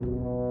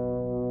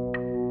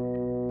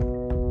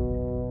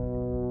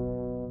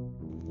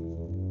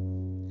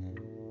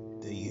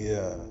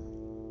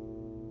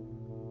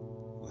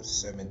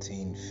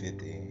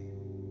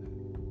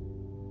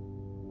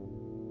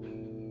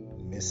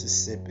1750,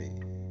 Mississippi,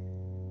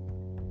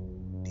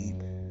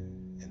 deep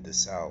in the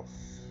South,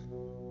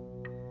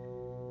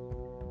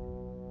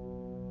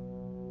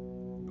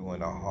 during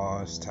the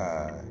hardest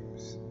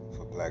times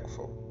for black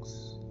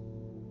folks.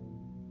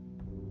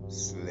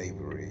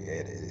 Slavery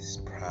at its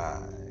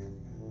prime.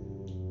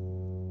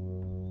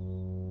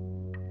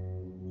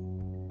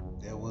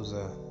 There was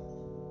a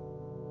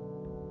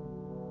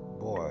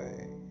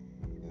boy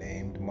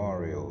named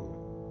Mario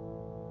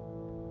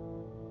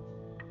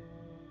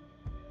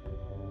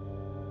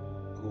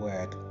who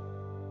had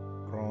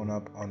grown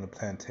up on the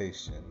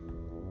plantation,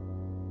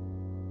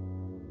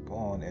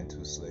 born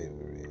into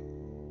slavery.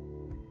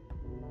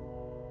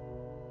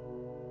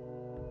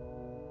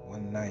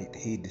 One night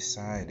he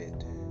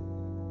decided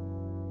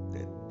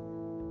that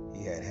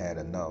he had had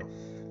enough.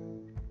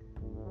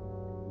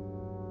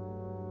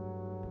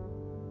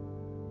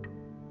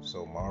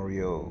 So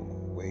Mario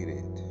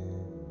waited,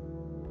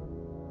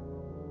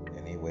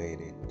 and he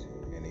waited,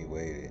 and he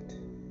waited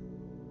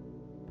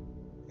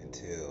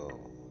until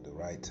the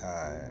right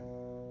time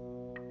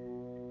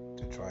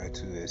to try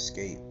to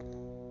escape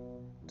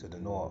to the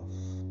north.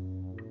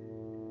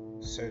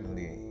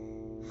 Certainly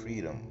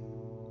freedom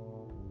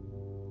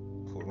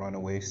for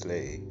runaway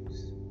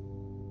slaves.